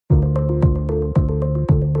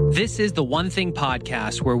This is the One Thing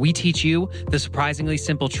podcast, where we teach you the surprisingly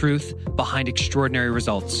simple truth behind extraordinary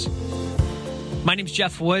results. My name's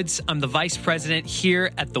Jeff Woods. I'm the vice president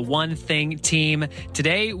here at the One Thing team.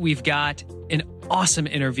 Today, we've got an awesome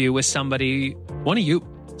interview with somebody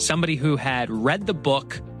who had read the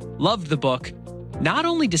book, loved the book, not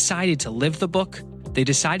only decided to live the book, they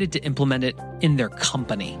decided to implement it in their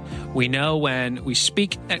company. We know when we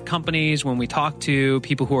speak at companies, when we talk to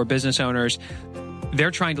people who are business owners, they're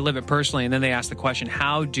trying to live it personally, and then they ask the question,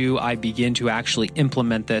 how do I begin to actually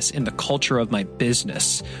implement this in the culture of my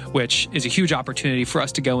business? Which is a huge opportunity for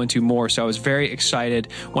us to go into more. So I was very excited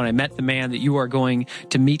when I met the man that you are going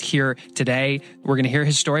to meet here today. We're going to hear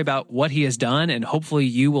his story about what he has done, and hopefully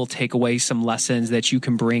you will take away some lessons that you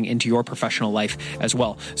can bring into your professional life as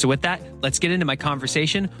well. So with that, let's get into my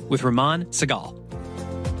conversation with Raman Sehgal.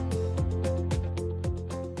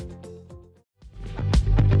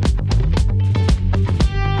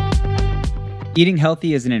 Eating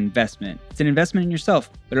healthy is an investment. It's an investment in yourself,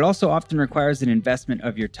 but it also often requires an investment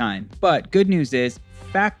of your time. But good news is,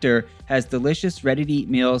 Factor has delicious, ready-to-eat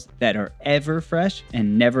meals that are ever fresh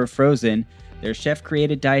and never frozen. They're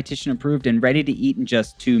chef-created, dietitian-approved, and ready to eat in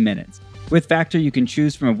just 2 minutes. With Factor, you can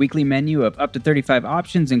choose from a weekly menu of up to 35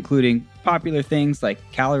 options, including popular things like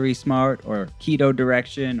Calorie Smart or Keto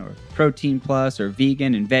Direction or Protein Plus or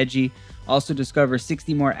Vegan and Veggie. Also discover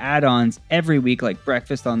 60 more add-ons every week, like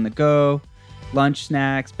breakfast on the go, lunch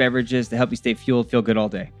snacks, beverages to help you stay fueled, feel good all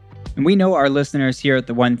day. And we know our listeners here at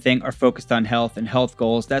The One Thing are focused on health and health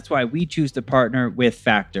goals. That's why we choose to partner with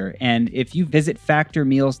Factor. And if you visit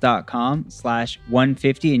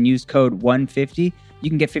factormeals.com/150 and use code 150, you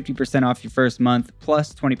can get 50% off your first month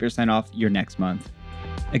plus 20% off your next month.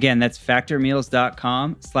 Again, that's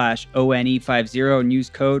factormeals.com/ONE50 and use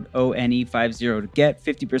code ONE50 to get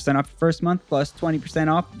 50% off your first month plus 20%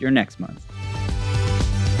 off your next month.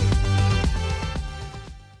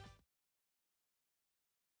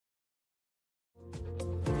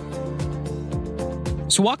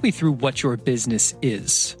 So walk me through what your business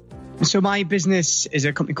is. So my business is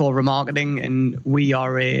a company called Remarketing, and we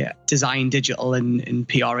are a design, digital and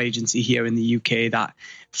PR agency here in the UK that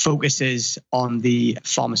focuses on the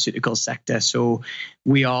pharmaceutical sector. So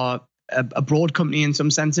we are a broad company in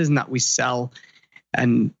some senses, in that we sell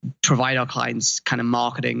and provide our clients kind of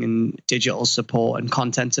marketing and digital support and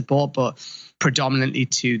content support, but predominantly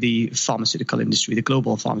to the pharmaceutical industry, the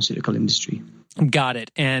global pharmaceutical industry. Got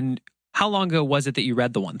it. And how long ago was it that you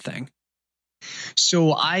read The One Thing?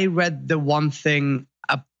 So I read The One Thing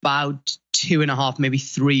about 2.5, maybe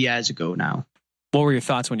 3 years ago now. What were your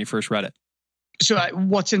thoughts when you first read it? So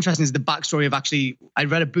what's interesting is the backstory of I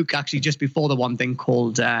read a book actually just before The One Thing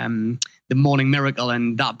called The Morning Miracle.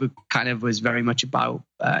 And that book kind of was very much about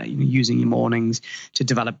using your mornings to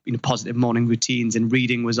develop positive morning routines. And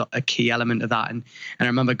reading was a key element of that. And I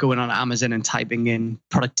remember going on Amazon and typing in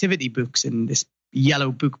productivity books, and this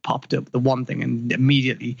yellow book popped up, The One Thing, and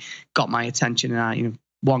immediately got my attention. And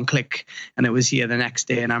one click, and it was here the next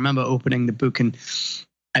day. And I remember opening the book, and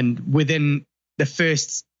within the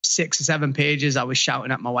first 6 or 7 pages, I was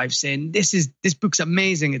shouting at my wife saying, "This book's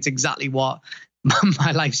amazing. It's exactly what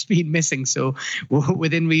my life's been missing." So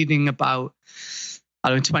within reading about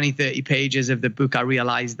 20, 30 pages of the book, I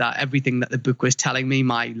realized that everything that the book was telling me,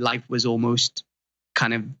 my life was almost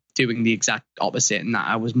kind of doing the exact opposite, and that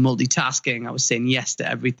I was multitasking. I was saying yes to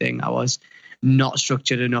everything. I was not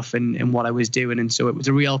structured enough in what I was doing. And so it was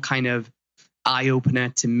a real kind of eye-opener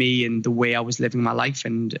to me and the way I was living my life.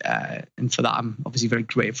 And for that, I'm obviously very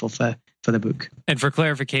grateful for the book. And for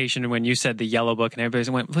clarification, when you said the yellow book and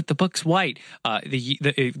everybody went, but the book's white,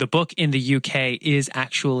 the book in the UK is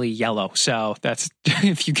actually yellow. So that's,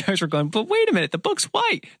 if you guys were going, but wait a minute, the book's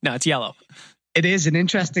white. No, it's yellow. It is. And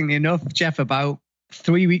interestingly enough, Jeff, about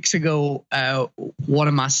 3 weeks ago, one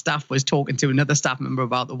of my staff was talking to another staff member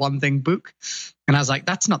about The One Thing book. And I was like,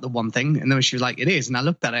 that's not The One Thing. And then she was like, it is. And I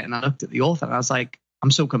looked at it and I looked at the author and I was like, I'm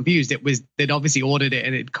so confused. They'd obviously ordered it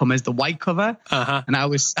and it'd come as the white cover. Uh-huh. And I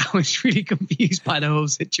was really confused by the whole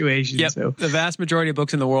situation. Yep. So the vast majority of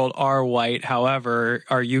books in the world are white. However,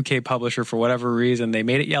 our UK publisher, for whatever reason, they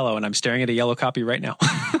made it yellow. And I'm staring at a yellow copy right now.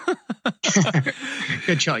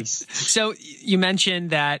 Good choice. So you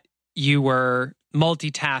mentioned that you were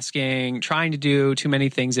multitasking, trying to do too many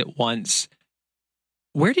things at once.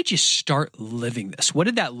 Where did you start living this? What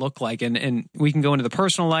did that look like? And we can go into the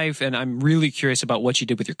personal life, and I'm really curious about what you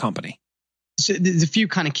did with your company. So there's a few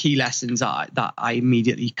kind of key lessons that I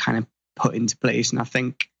immediately kind of put into place. And I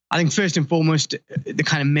think first and foremost, the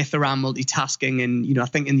kind of myth around multitasking. And, I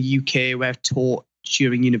think in the UK, we're taught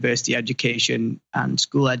during university education and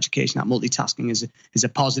school education that multitasking is a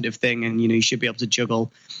positive thing, and you should be able to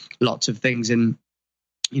juggle lots of things. And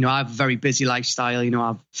I have a very busy lifestyle. I have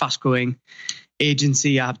a fast-growing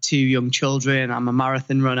agency. I have 2 young children. I'm a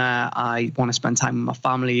marathon runner. I want to spend time with my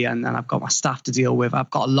family, and I've got my staff to deal with. I've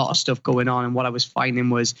got a lot of stuff going on, and what I was finding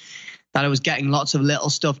was that I was getting lots of little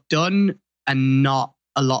stuff done and not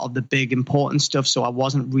a lot of the big important stuff. So I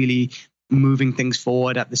wasn't really moving things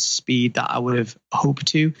forward at the speed that I would have hoped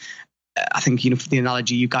to. I think, for the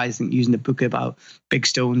analogy you guys think using the book about big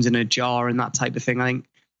stones in a jar and that type of thing, I think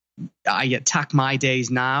I attack my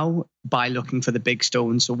days now by looking for the big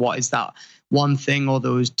stones. So what is that one thing, or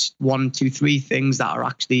those 1, 2, 3 things that are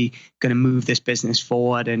actually going to move this business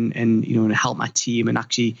forward and help my team, and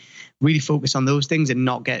actually really focus on those things and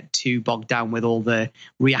not get too bogged down with all the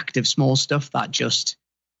reactive small stuff that just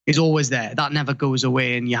is always there. That never goes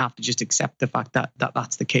away, and you have to just accept the fact that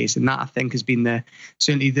that's the case. And that, I think, has been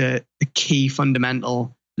certainly the key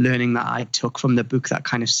fundamental learning that I took from the book, that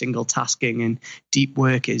kind of single tasking and deep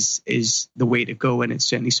work is the way to go. And it's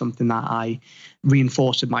certainly something that I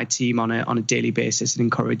reinforce with my team on a daily basis and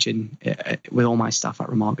encouraging with all my staff at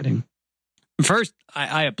Remarketing. First,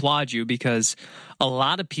 I applaud you, because a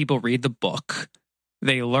lot of people read the book.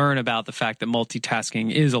 They learn about the fact that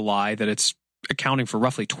multitasking is a lie, that it's accounting for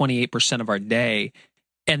roughly 28% of our day,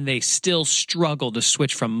 and they still struggle to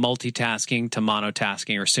switch from multitasking to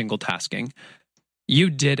monotasking or single tasking.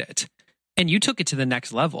 You did it, and you took it to the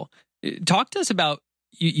next level. Talk to us about,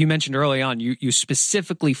 you mentioned early on, you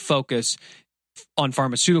specifically focus on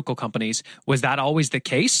pharmaceutical companies. Was that always the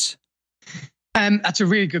case? That's a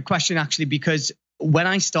really good question, actually, because when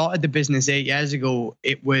I started the business 8 years ago,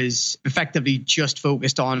 it was effectively just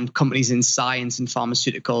focused on companies in science and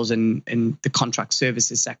pharmaceuticals and the contract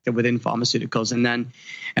services sector within pharmaceuticals. And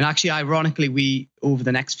actually, ironically, we, over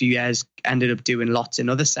the next few years, ended up doing lots in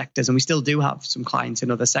other sectors, and we still do have some clients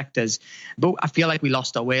in other sectors. But I feel like we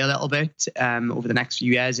lost our way a little bit over the next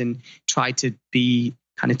few years and tried to be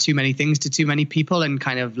kind of too many things to too many people, and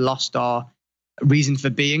kind of lost our reason for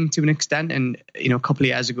being to an extent. And a couple of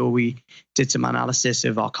years ago, we did some analysis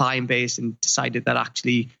of our client base and decided that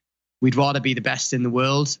actually we'd rather be the best in the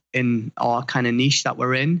world in our kind of niche that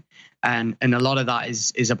we're in, and a lot of that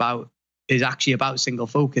is actually about single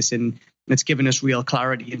focus, and it's given us real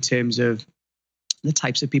clarity in terms of the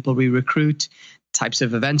types of people we recruit, types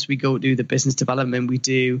of events we go to, the business development we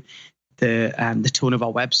do, the tone of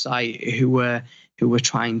our website, who we're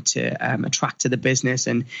trying to attract to the business.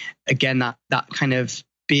 And again, that kind of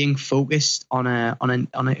being focused on a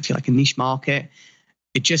if you like a niche market,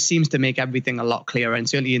 it just seems to make everything a lot clearer. And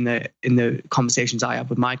certainly in the conversations I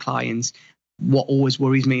have with my clients, what always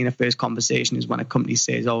worries me in a first conversation is when a company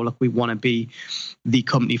says, "Oh, look, we want to be the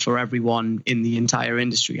company for everyone in the entire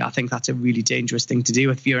industry." I think that's a really dangerous thing to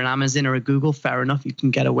do. If you're an Amazon or a Google, fair enough, you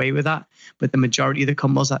can get away with that. But the majority of the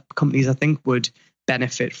companies, I think, would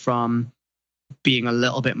benefit from being a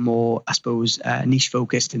little bit more, I suppose, niche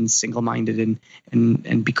focused and single-minded,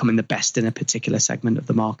 and becoming the best in a particular segment of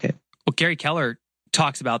the market. Well, Gary Keller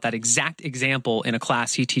talks about that exact example in a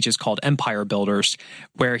class he teaches called Empire Builders,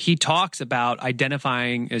 where he talks about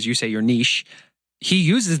identifying, as you say, your niche. He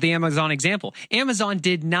uses the Amazon example. Amazon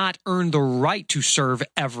did not earn the right to serve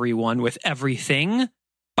everyone with everything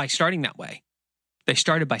by starting that way. They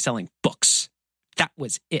started by selling books. That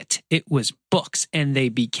was it. It was books, and they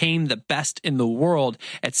became the best in the world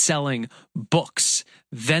at selling books.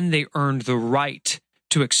 Then they earned the right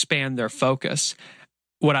to expand their focus.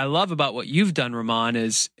 What I love about what you've done, Raman,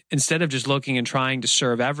 is instead of just looking and trying to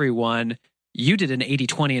serve everyone, you did an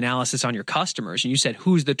 80-20 analysis on your customers, and you said,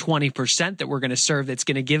 who's the 20% that we're going to serve that's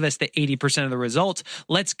going to give us the 80% of the results?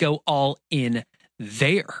 Let's go all in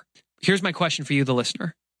there. Here's my question for you, the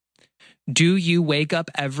listener. Do you wake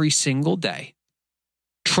up every single day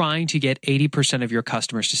trying to get 80% of your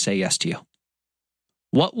customers to say yes to you?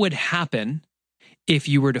 What would happen if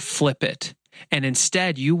you were to flip it, and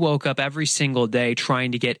instead you woke up every single day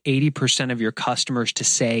trying to get 80% of your customers to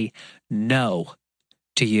say no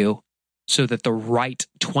to you so that the right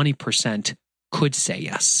 20% could say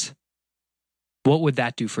yes? What would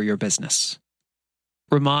that do for your business?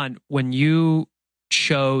 Raman, when you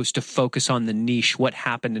chose to focus on the niche, what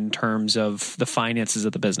happened in terms of the finances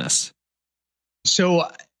of the business? So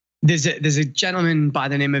there's a gentleman by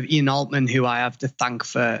the name of Ian Altman who I have to thank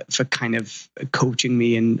for kind of coaching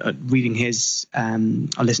me, and reading his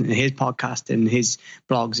or listening to his podcast and his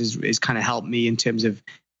blogs is kind of helped me in terms of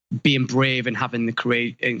being brave and having the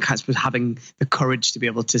courage and having the courage to be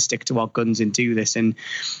able to stick to our guns and do this. And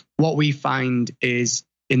what we find is,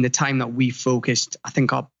 in the time that we focused, I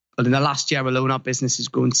think in the last year alone, our business has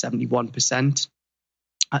grown 71%.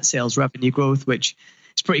 at sales revenue growth, which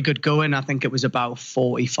is pretty good going. I think it was about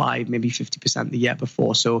 45, maybe 50% the year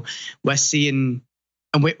before. So we're seeing,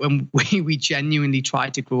 and when we genuinely try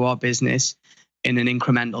to grow our business in an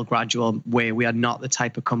incremental, gradual way. We are not the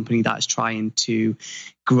type of company that is trying to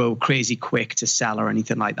grow crazy quick to sell or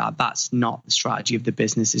anything like that. That's not the strategy of the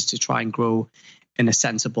business, is to try and grow in a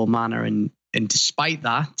sensible manner. And despite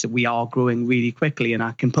that, we are growing really quickly. And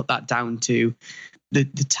I can put that down to the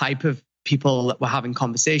type of people that we're having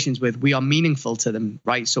conversations with. We are meaningful to them,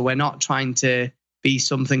 right? So we're not trying to be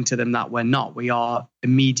something to them that we're not. We are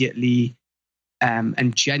immediately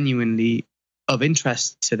and genuinely of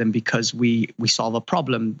interest to them because we solve a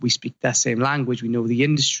problem. We speak their same language. We know the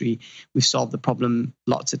industry. We've solved the problem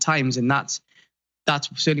lots of times. And that's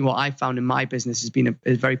certainly what I found in my business has been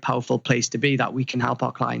a very powerful place to be, that we can help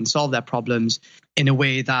our clients solve their problems in a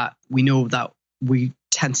way that we know that we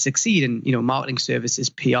tend to succeed in, marketing services,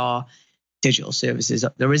 PR, digital services.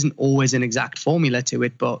 There isn't always an exact formula to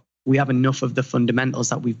it, but we have enough of the fundamentals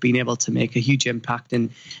that we've been able to make a huge impact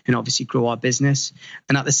and obviously grow our business.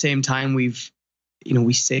 And at the same time, we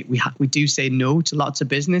do say no to lots of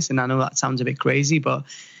business. And I know that sounds a bit crazy, but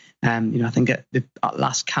I think at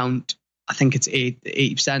last count, I think it's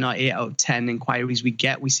 80% or 8 out of 10 inquiries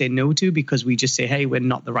we say no to, because we just say, hey, we're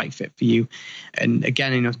not the right fit for you. And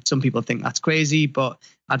again, some people think that's crazy, but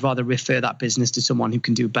I'd rather refer that business to someone who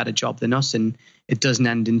can do a better job than us, and it doesn't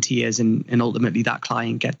end in tears. And ultimately that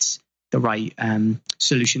client gets the right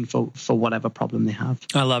solution for whatever problem they have.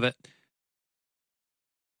 I love it.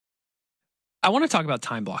 I want to talk about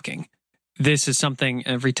time blocking. This is something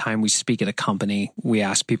every time we speak at a company, we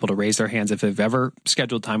ask people to raise their hands if they've ever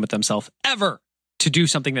scheduled time with themselves, ever, to do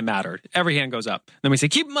something that mattered. Every hand goes up. Then we say,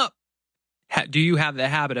 keep them up. Do you have the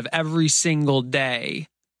habit of every single day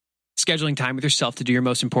scheduling time with yourself to do your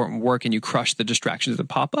most important work, and you crush the distractions that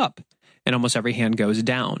pop up? And almost every hand goes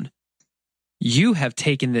down. You have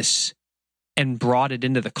taken this and brought it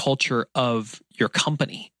into the culture of your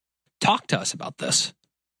company. Talk to us about this.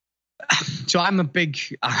 So I'm a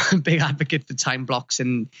big advocate for time blocks,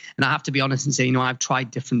 and I have to be honest and say, I've tried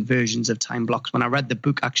different versions of time blocks. When I read the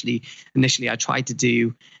book, actually, initially I tried to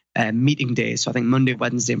do meeting days. So I think Monday,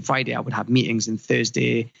 Wednesday, and Friday I would have meetings, and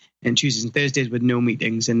Thursday and Tuesdays and Thursdays with no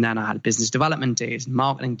meetings. And then I had business development days and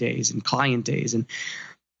marketing days and client days.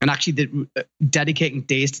 And actually, the dedicating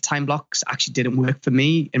days to time blocks actually didn't work for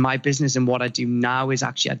me in my business. And what I do now is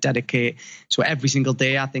actually I dedicate. So every single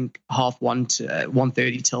day, I think 1:30 to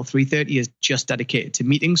 1:30 till 3:30 is just dedicated to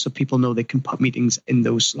meetings. So people know they can put meetings in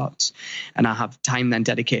those slots. And I have time then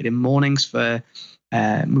dedicated in mornings for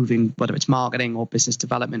moving, whether it's marketing or business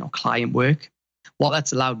development or client work. What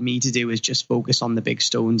that's allowed me to do is just focus on the big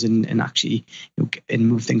stones and actually and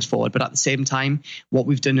move things forward. But at the same time, what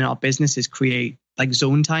we've done in our business is create like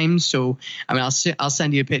zone times. So I mean, I'll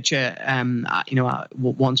send you a picture,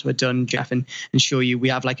 once we're done, Jeff, and show you. We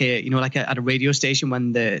have like at a radio station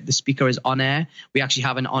when the speaker is on air, we actually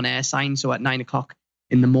have an on air sign. So at 9 o'clock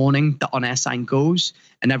in the morning, the on air sign goes,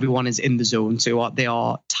 and everyone is in the zone. So they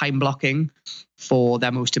are time blocking for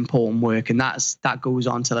their most important work, and that goes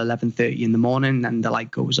on till 11:30 in the morning, and the light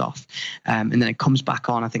goes off, and then it comes back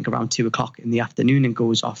on, I think around 2 o'clock in the afternoon, and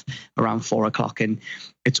goes off around 4 o'clock, and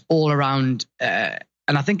it's all around. And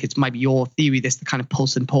I think it might be your theory, the kind of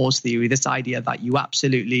pulse and pause theory, this idea that you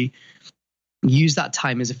absolutely use that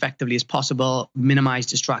time as effectively as possible, minimize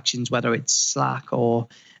distractions, whether it's Slack or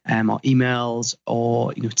emails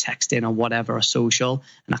or texting or whatever, or social,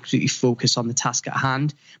 and absolutely focus on the task at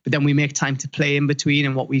hand. But then we make time to play in between.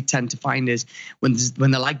 And what we tend to find is when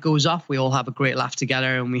the light goes off, we all have a great laugh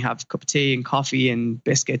together, and we have a cup of tea and coffee and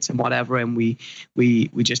biscuits and whatever, and we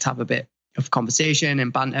just have a bit of conversation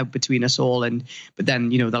and banter between us all. But then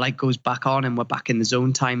the light goes back on and we're back in the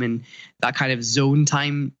zone time. And that kind of zone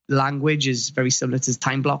time language is very similar to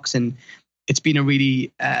time blocks, and it's been a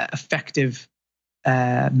really effective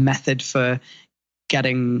method for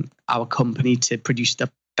getting our company to produce the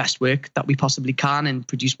best work that we possibly can and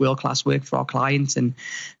produce world-class work for our clients. And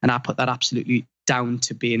I put that absolutely down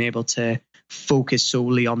to being able to focus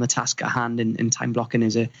solely on the task at hand, and time blocking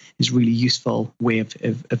is a really useful way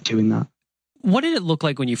of doing that. What did it look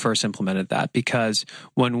like when you first implemented that? Because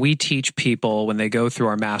when we teach people, when they go through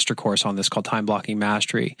our master course on this called Time Blocking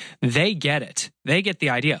Mastery, they get it. They get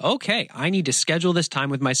the idea, okay, I need to schedule this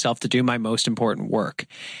time with myself to do my most important work.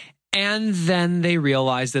 And then they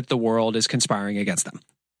realize that the world is conspiring against them.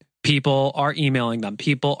 People are emailing them.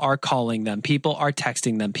 People are calling them. People are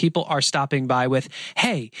texting them. People are stopping by with,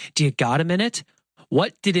 hey, do you got a minute?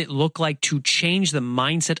 What did it look like to change the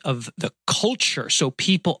mindset of the culture so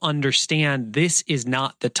people understand this is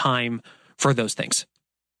not the time for those things?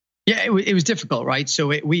 Yeah, it was difficult, right?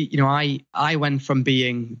 So I went from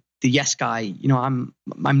being the yes guy. I'm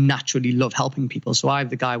naturally love helping people. So I'm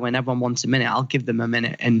the guy when everyone wants a minute, I'll give them a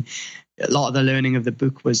minute. And a lot of the learning of the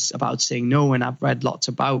book was about saying no. And I've read lots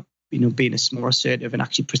about, being more assertive and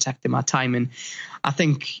actually protecting my time. And I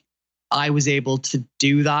think I was able to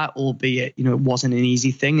do that, albeit, it wasn't an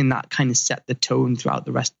easy thing. And that kind of set the tone throughout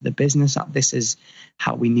the rest of the business, that this is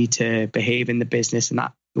how we need to behave in the business. And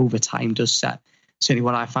that over time does set, certainly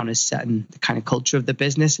what I found is setting the kind of culture of the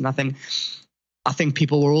business. And I think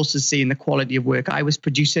people were also seeing the quality of work I was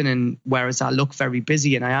producing. And whereas I look very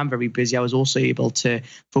busy and I am very busy, I was also able to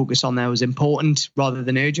focus on those important rather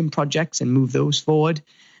than urgent projects and move those forward,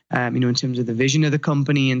 in terms of the vision of the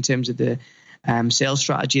company, in terms of the sales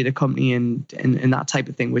strategy of the company and that type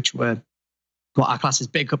of thing, which were what our class is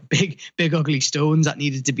big ugly stones that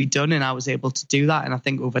needed to be done. And I was able to do that. And I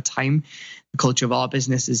think over time, the culture of our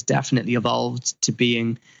business has definitely evolved to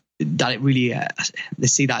being that it really, they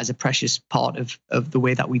see that as a precious part of the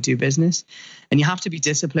way that we do business. And you have to be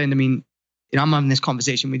disciplined. I mean, I'm having this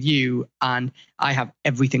conversation with you and I have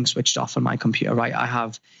everything switched off on my computer, right? I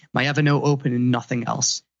have my Evernote open and nothing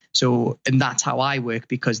else. So, and that's how I work,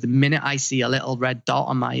 because the minute I see a little red dot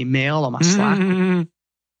on my email or my Slack,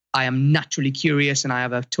 I am naturally curious and I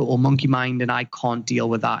have a total monkey mind and I can't deal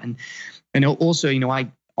with that. And also,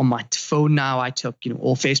 I, on my phone now, I took,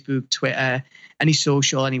 all Facebook, Twitter, any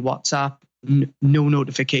social, any WhatsApp, no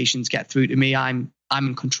notifications get through to me. I'm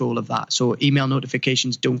in control of that. So email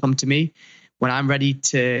notifications don't come to me. When I'm ready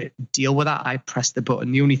to deal with that, I press the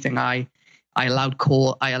button. The only thing I allow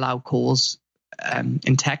calls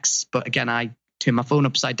in texts, but again, I turn my phone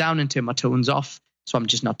upside down and turn my tones off, so I'm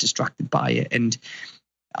just not distracted by it. And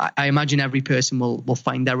I imagine every person will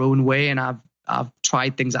find their own way, and I've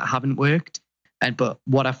tried things that haven't worked. But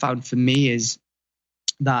what I found for me is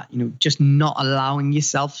that, just not allowing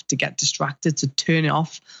yourself to get distracted, to turn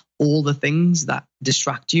off all the things that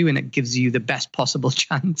distract you, and it gives you the best possible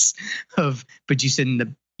chance of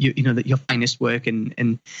producing your finest work.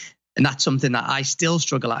 And that's something that I still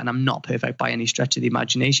struggle at, and I'm not perfect by any stretch of the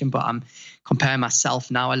imagination, but I'm comparing myself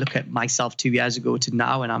now. I look at myself 2 years ago to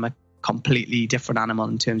now, and I'm a completely different animal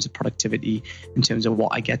in terms of productivity, in terms of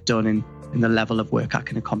what I get done and the level of work I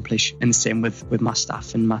can accomplish. And the same with my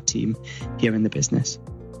staff and my team here in the business.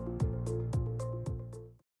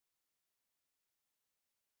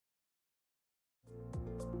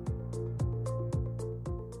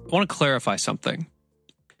 I want to clarify something.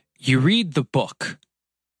 You read the book.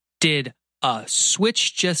 Did a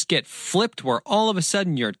switch just get flipped where all of a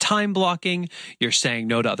sudden you're time blocking, you're saying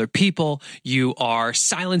no to other people, you are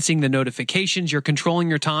silencing the notifications, you're controlling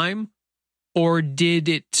your time? Or did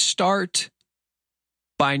it start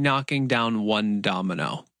by knocking down one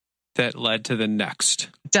domino that led to the next?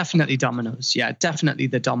 Definitely dominoes. Yeah, definitely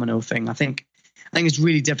the domino thing. I think it's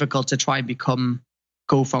really difficult to try and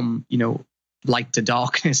go from, light to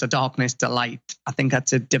darkness or darkness to light. I think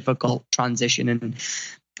that's a difficult transition. And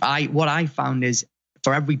what I found is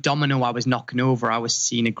for every domino I was knocking over, I was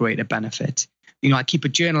seeing a greater benefit. I keep a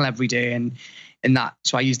journal every day and that,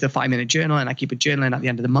 so I use the 5-minute journal and I keep a journal, and at the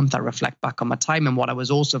end of the month, I reflect back on my time. And what I was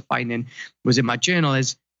also finding was in my journal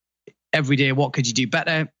is every day, what could you do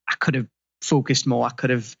better? I could have focused more. I could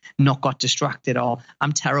have not got distracted, or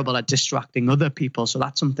I'm terrible at distracting other people. So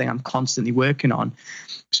that's something I'm constantly working on.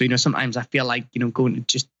 So, sometimes I feel like, going to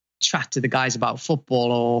just chat to the guys about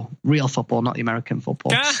football, or real football, not the American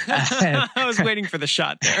football. I was waiting for the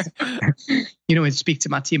shot there. And speak to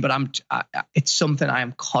my team, but it's something I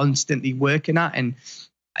am constantly working at. And,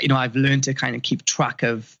 I've learned to kind of keep track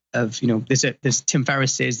of there's Tim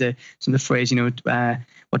Ferriss says the phrase,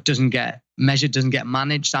 what doesn't get measured doesn't get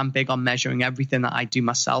managed. I'm big on measuring everything that I do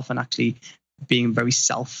myself and actually being very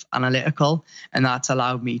self-analytical. And that's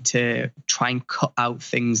allowed me to try and cut out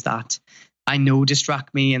things that I know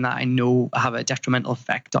distract me and that I know have a detrimental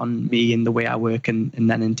effect on me in the way I work and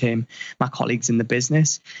then in turn my colleagues in the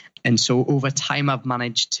business. And so over time, I've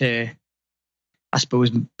managed to, I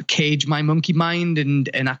suppose, cage my monkey mind and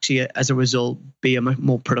actually, as a result, be a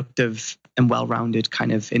more productive and well-rounded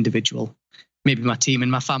kind of individual. Maybe my team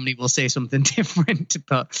and my family will say something different,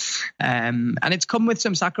 but and it's come with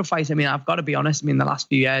some sacrifice. I mean, I've got to be honest. I mean, the last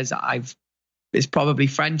few years, there's probably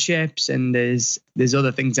friendships and there's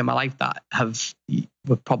other things in my life that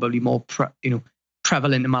were probably more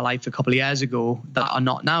prevalent in my life a couple of years ago that are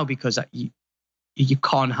not now, because you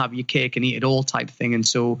can't have your cake and eat it all type thing. And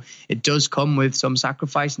so it does come with some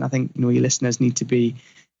sacrifice. And I think, your listeners need to be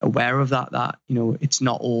aware of that, it's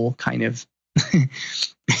not all kind of,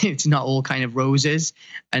 it's not all kind of roses.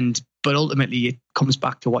 But ultimately it comes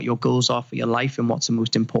back to what your goals are for your life and what's the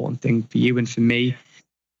most important thing for you. And for me,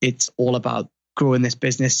 it's all about growing this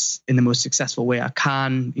business in the most successful way I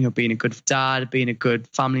can, being a good dad, being a good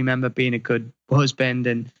family member, being a good husband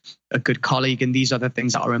and a good colleague. And these are the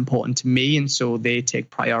things that are important to me. And so they take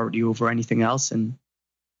priority over anything else. And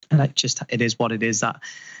it is what it is, that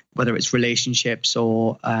whether it's relationships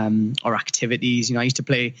or activities. I used to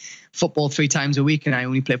play football 3 times a week and I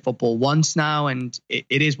only play football once now. And it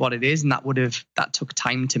is what it is. And that took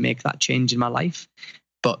time to make that change in my life.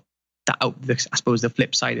 But I suppose the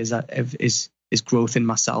flip side is growth in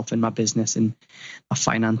myself and my business and my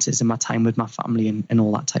finances and my time with my family and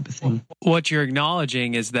all that type of thing. What you're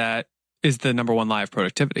acknowledging is the number one lie of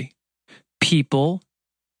productivity. People,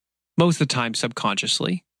 most of the time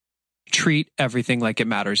subconsciously, treat everything like it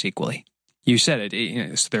matters equally. You said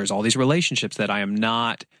it, there's all these relationships that I am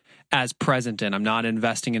not as present in. I'm not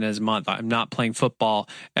investing in as much. I'm not playing football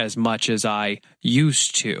as much as I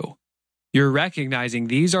used to. You're recognizing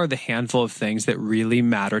these are the handful of things that really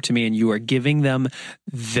matter to me, and you are giving them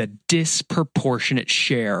the disproportionate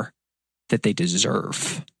share that they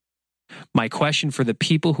deserve. My question for the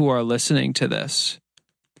people who are listening to this,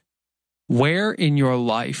 where in your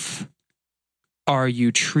life are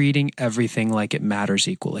you treating everything like it matters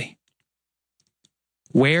equally?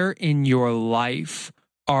 Where in your life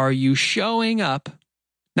are you showing up,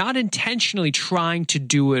 not intentionally trying to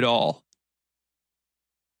do it all,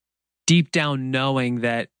 deep down knowing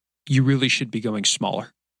that you really should be going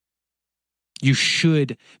smaller? You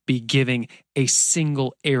should be giving a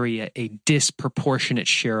single area a disproportionate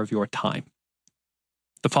share of your time.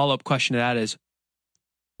 The follow-up question to that is,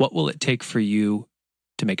 what will it take for you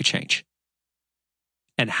to make a change?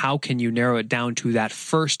 And how can you narrow it down to that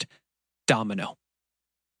first domino?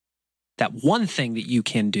 That one thing that you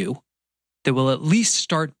can do that will at least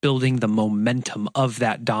start building the momentum of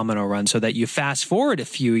that domino run, so that you fast forward a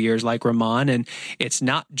few years like Raman, and it's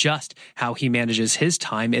not just how he manages his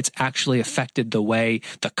time, it's actually affected the way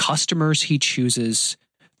the customers he chooses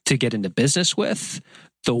to get into business with,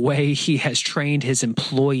 the way he has trained his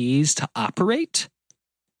employees to operate,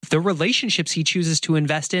 the relationships he chooses to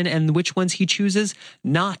invest in, and which ones he chooses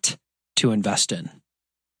not to invest in.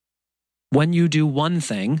 When you do one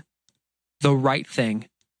thing, the right thing,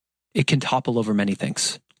 it can topple over many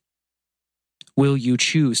things. Will you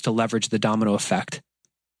choose to leverage the domino effect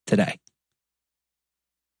today?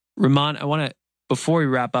 Raman, before we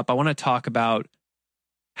wrap up, I want to talk about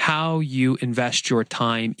how you invest your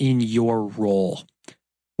time in your role.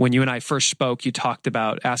 When you and I first spoke, you talked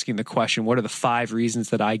about asking the question, what are the 5 reasons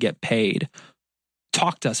that I get paid?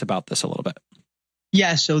 Talk to us about this a little bit.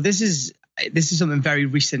 Yeah, so this is something very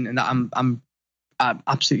recent and that I'm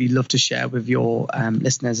absolutely love to share with your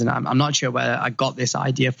listeners. And I'm not sure where I got this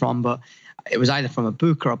idea from, but it was either from a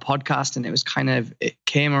book or a podcast. And it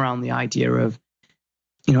came around the idea of,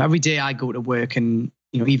 every day I go to work and,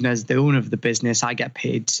 even as the owner of the business, I get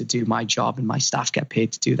paid to do my job and my staff get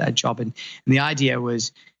paid to do their job. And the idea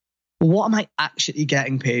was, what am I actually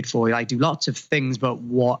getting paid for? I do lots of things, but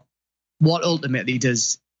what ultimately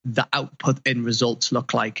does the output and results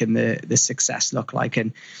look like and the success look like?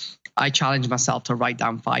 And I challenge myself to write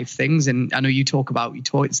down 5 things. And I know you talk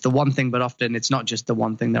it's the one thing, but often it's not just the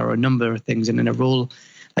one thing. There are a number of things. And in a role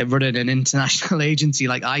like running an international agency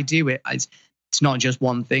like I do, it's not just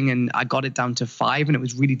one thing. And I got it down to 5, and it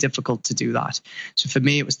was really difficult to do that. So for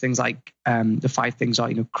me, it was things like the 5 things are,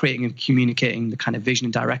 creating and communicating the kind of vision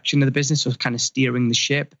and direction of the business. So kind of steering the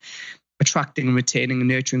ship, attracting and retaining and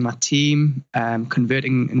nurturing my team,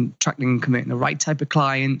 converting and attracting and converting the right type of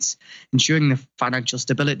clients, ensuring the financial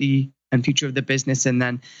stability and future of the business, and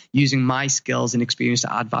then using my skills and experience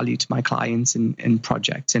to add value to my clients and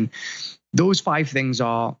projects. And those 5 things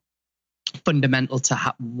are fundamental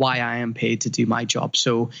to why I am paid to do my job.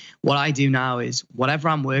 So what I do now is whatever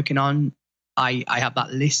I'm working on, I have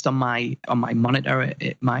that list on my monitor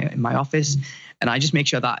in my office, and I just make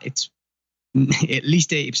sure that it's at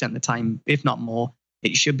least 80% of the time, if not more,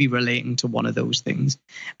 it should be relating to one of those things.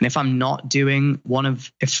 And if I'm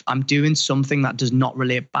if I'm doing something that does not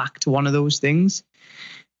relate back to one of those things,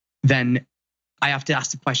 then I have to ask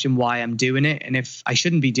the question why I'm doing it. And if I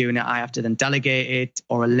shouldn't be doing it, I have to then delegate it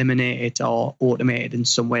or eliminate it or automate it in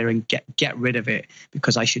somewhere and get rid of it,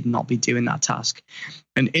 because I should not be doing that task.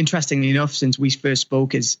 And interestingly enough, since we first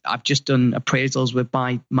spoke, I've just done appraisals with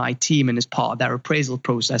my team, and as part of their appraisal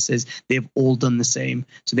processes, they've all done the same.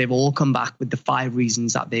 So they've all come back with the 5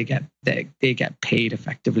 reasons that they get paid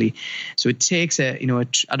effectively. So it takes I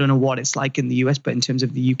don't know what it's like in the US, but in terms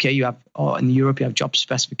of the UK, or in Europe, you have job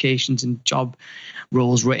specifications and job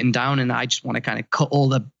roles written down, and I just want to kind of cut all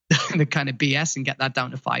the the kind of BS and get that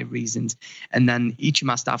down to 5 reasons. And then each of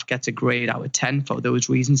my staff gets a grade out of 10 for those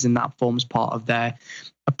reasons. And that forms part of their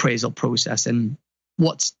appraisal process. And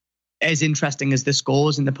what's as interesting as the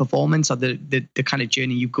scores and the performance or the kind of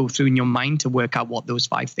journey you go through in your mind to work out what those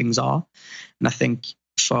 5 things are. And I think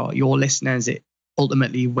for your listeners, it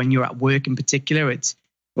ultimately, when you're at work in particular, it's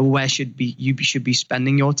where you should be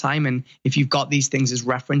spending your time. And if you've got these things as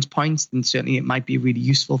reference points, then certainly it might be really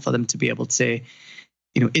useful for them to be able to say,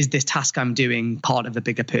 is this task I'm doing part of the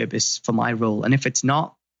bigger purpose for my role? And if it's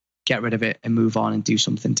not, get rid of it and move on and do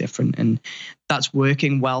something different. And that's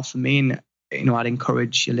working well for me. And I'd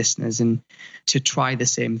encourage your listeners to try the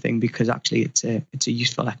same thing, because actually it's a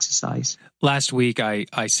useful exercise. Last week,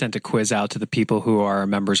 I sent a quiz out to the people who are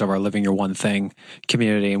members of our Living Your One Thing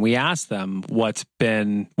community, and we asked them what's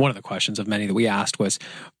been, one of the questions of many that we asked was,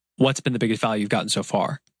 what's been the biggest value you've gotten so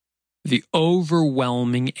far? The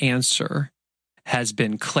overwhelming answer has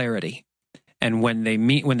been clarity. And when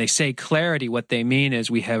they say clarity, what they mean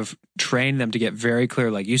is we have trained them to get very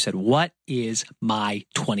clear, like you said, what is my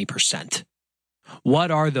 20%?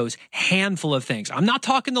 What are those handful of things? I'm not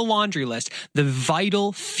talking the laundry list, the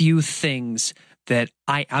vital few things that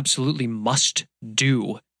I absolutely must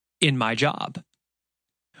do in my job.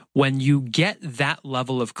 When you get that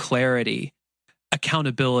level of clarity,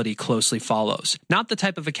 accountability closely follows. Not the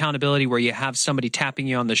type of accountability where you have somebody tapping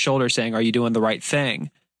you on the shoulder saying, are you doing the right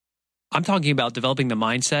thing? I'm talking about developing the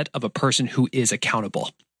mindset of a person who is accountable.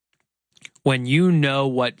 When you know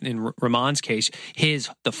what, in Raman's case,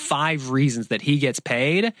 the 5 reasons that he gets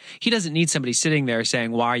paid, he doesn't need somebody sitting there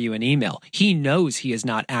saying, why are you an email? He knows he is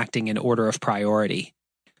not acting in order of priority.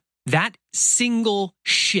 That single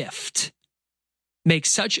shift makes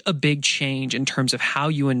such a big change in terms of how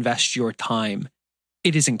you invest your time.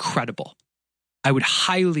 It is incredible. I would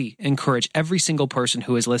highly encourage every single person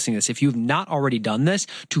who is listening to this, if you've not already done this,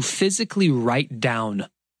 to physically write down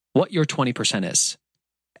what your 20% is.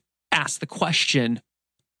 Ask the question,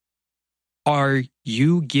 are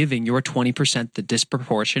you giving your 20% the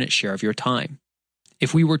disproportionate share of your time?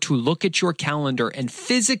 If we were to look at your calendar and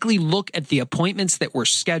physically look at the appointments that were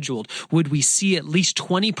scheduled, would we see at least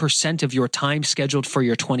 20% of your time scheduled for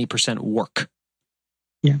your 20% work?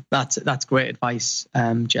 Yeah, that's great advice,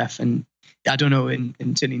 Jeff. And I don't know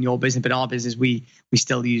certainly in your business, but in our business, we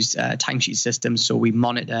still use timesheet systems. So we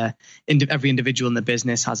monitor every individual in the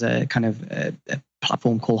business has a kind of a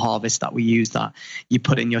platform called Harvest that we use, that you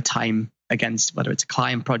put in your time against whether it's a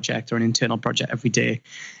client project or an internal project every day.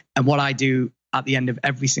 And what I do at the end of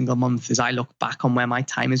every single month is I look back on where my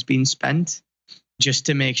time has been spent, just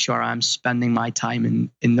to make sure I'm spending my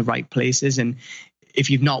time in the right places. And if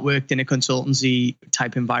you've not worked in a consultancy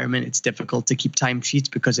type environment, it's difficult to keep timesheets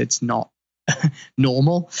because it's not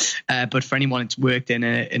normal. But for anyone that's worked in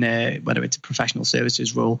a whether it's a professional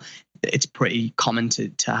services role, it's pretty common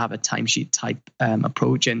to have a timesheet type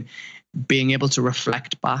approach. And being able to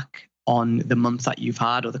reflect back on the month that you've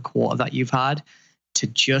had or the quarter that you've had, to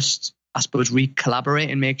just, I suppose, re-collaborate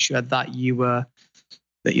and make sure that you're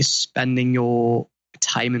spending your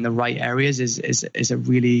time in the right areas is a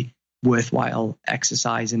really worthwhile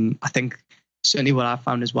exercise. And I think certainly what I've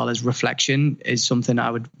found as well as reflection is something I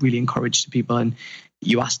would really encourage to people. And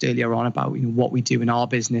you asked earlier on about what we do in our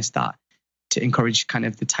business that to encourage kind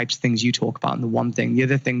of the types of things you talk about. And the one thing, the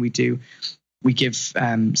other thing we do, we give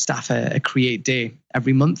staff a create day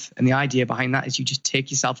every month. And the idea behind that is you just take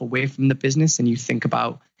yourself away from the business and you think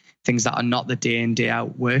about things that are not the day in, day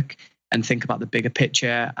out work, and think about the bigger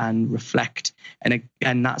picture and reflect. And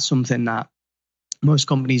again, that's something that most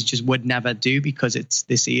companies just would never do because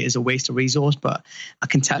they see it as a waste of resource. But I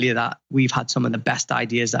can tell you that we've had some of the best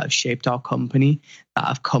ideas that have shaped our company that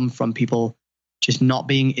have come from people just not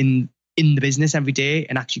being in the business every day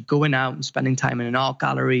and actually going out and spending time in an art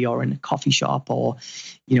gallery or in a coffee shop or,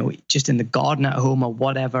 just in the garden at home or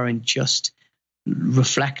whatever, and just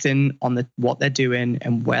reflecting on what they're doing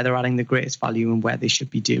and where they're adding the greatest value and where they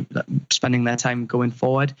should be spending their time going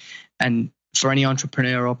forward. And for any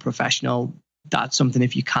entrepreneur or professional, that's something,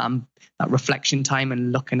 if you can, that reflection time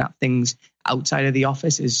and looking at things outside of the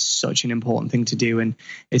office is such an important thing to do. And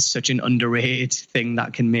it's such an underrated thing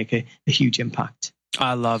that can make a huge impact.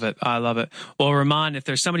 I love it. I love it. Well, Raman, if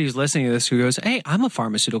there's somebody who's listening to this who goes, hey, I'm a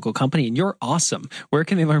pharmaceutical company and you're awesome, where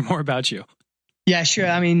can they learn more about you? Yeah, sure.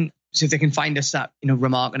 I mean, so if they can find us at,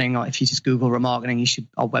 Remarketing, or if you just Google Remarketing,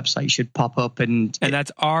 our website should pop up. And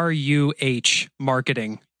that's RUH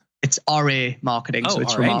Marketing. It's RA Marketing. Oh, so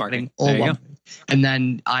it's RA Remarketing. Marketing. All there you one. go. And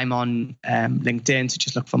then I'm on LinkedIn, so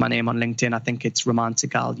just look for my name on LinkedIn. I think it's Raman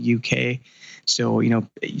Sehgal UK. So, you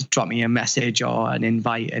drop me a message or an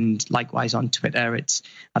invite. And likewise on Twitter,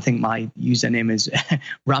 I think my username is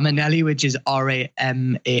Ramanelli, which is Ramanelli,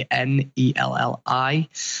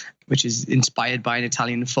 which is inspired by an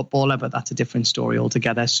Italian footballer, but that's a different story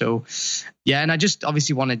altogether. So, yeah, and I just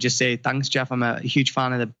obviously want to just say thanks, Jeff. I'm a huge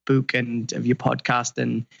fan of the book and of your podcast,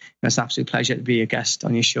 and it's an absolute pleasure to be a guest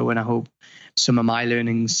on your show. And I hope some of my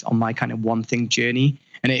learnings on my kind of one thing journey,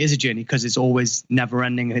 and it is a journey because it's always never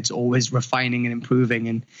ending and it's always refining and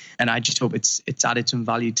improving. And I just hope it's added some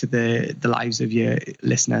value to the lives of your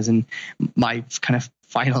listeners. And my kind of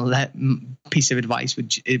final piece of advice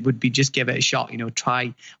would be just give it a shot.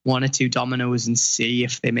 Try 1 or 2 dominoes and see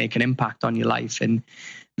if they make an impact on your life. And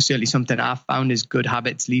certainly something I've found is good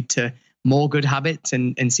habits lead to more good habits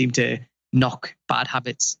and seem to knock bad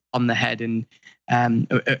habits on the head. And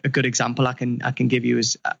a good example I can give you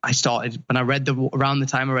is I started when I read around the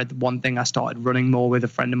time I read the one thing, I started running more with a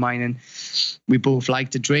friend of mine, and we both like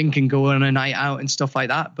to drink and go on a night out and stuff like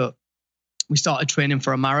that. But we started training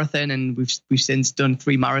for a marathon, and we've since done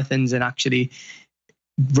 3 marathons. And actually,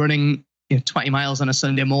 running 20 miles on a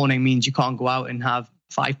Sunday morning means you can't go out and have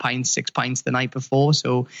 5 pints, 6 pints the night before.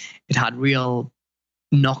 So it had real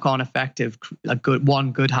knock-on effect of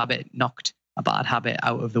one good habit knocked a bad habit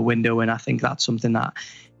out of the window. And I think that's something that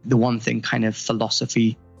the one thing kind of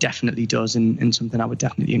philosophy definitely does, and something I would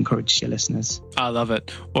definitely encourage your listeners. I love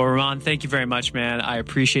it. Well, Raman, thank you very much, man. I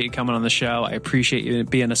appreciate you coming on the show. I appreciate you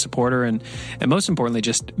being a supporter and most importantly,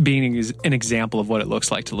 just being an example of what it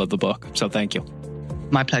looks like to live the book. So thank you.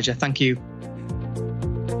 My pleasure. Thank you.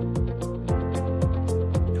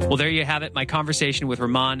 Well, there you have it. My conversation with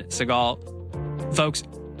Raman Sehgal. Folks,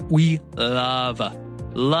 we love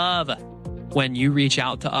when you reach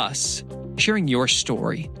out to us, sharing your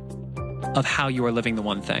story of how you are living the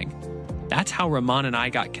one thing. That's how Raman and I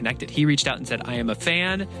got connected. He reached out and said, I am a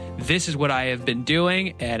fan. This is what I have been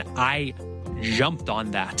doing. And I jumped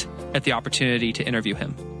on that at the opportunity to interview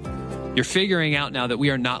him. You're figuring out now that we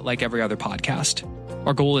are not like every other podcast.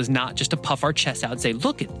 Our goal is not just to puff our chests out and say,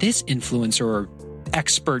 look at this influencer or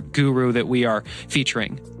expert guru that we are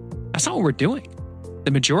featuring. That's not what we're doing.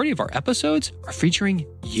 The majority of our episodes are featuring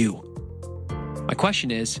you. My question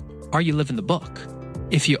is, are you living the book?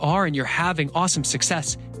 If you are and you're having awesome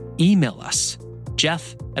success, email us,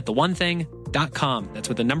 jeff@theonething.com. That's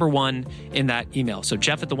with the number 1 in that email. So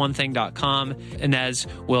jeff@theonething.com. Inez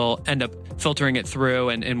will end up filtering it through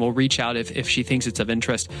and we'll reach out if she thinks it's of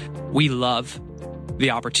interest. We love the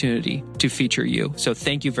opportunity to feature you. So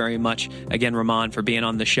thank you very much again, Raman, for being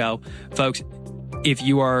on the show. Folks, if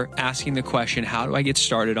you are asking the question, how do I get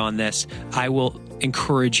started on this? I will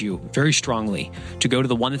encourage you very strongly to go to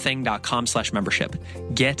theonething.com/membership.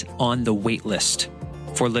 Get on the wait list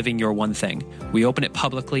for living your one thing. We open it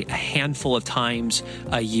publicly a handful of times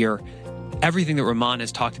a year. Everything that Raman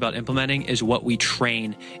has talked about implementing is what we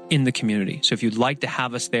train in the community. So if you'd like to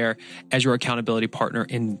have us there as your accountability partner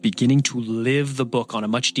in beginning to live the book on a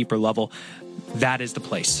much deeper level, that is the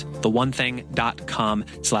place,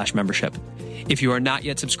 theonething.com/membership. If you are not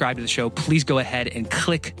yet subscribed to the show, please go ahead and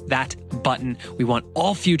click that button. We want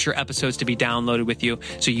all future episodes to be downloaded with you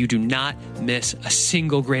so you do not miss a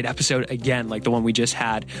single great episode again, like the one we just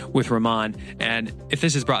had with Raman. And if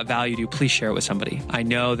this has brought value to you, please share it with somebody. I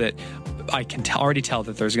know that I can already tell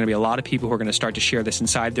that there's going to be a lot of people who are going to start to share this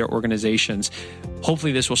inside their organizations.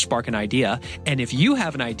 Hopefully this will spark an idea. And if you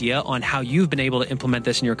have an idea on how you've been able to implement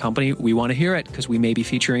this in your company, we want to hear it because we may be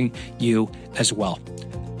featuring you as well.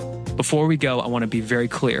 Before we go, I want to be very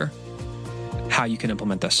clear how you can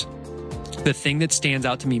implement this. The thing that stands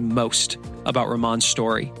out to me most about Raman's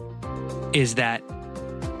story is that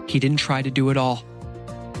he didn't try to do it all.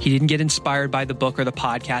 He didn't get inspired by the book or the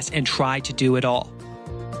podcast and try to do it all.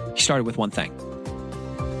 He started with one thing,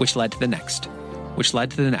 which led to the next, which led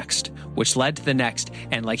to the next, which led to the next.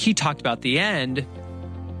 And like he talked about at the end,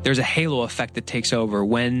 there's a halo effect that takes over.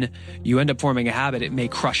 When you end up forming a habit, it may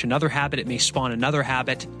crush another habit. It may spawn another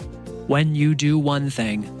habit. When you do one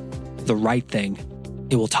thing, the right thing,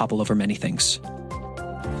 it will topple over many things.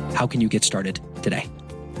 How can you get started today?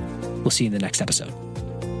 We'll see you in the next episode.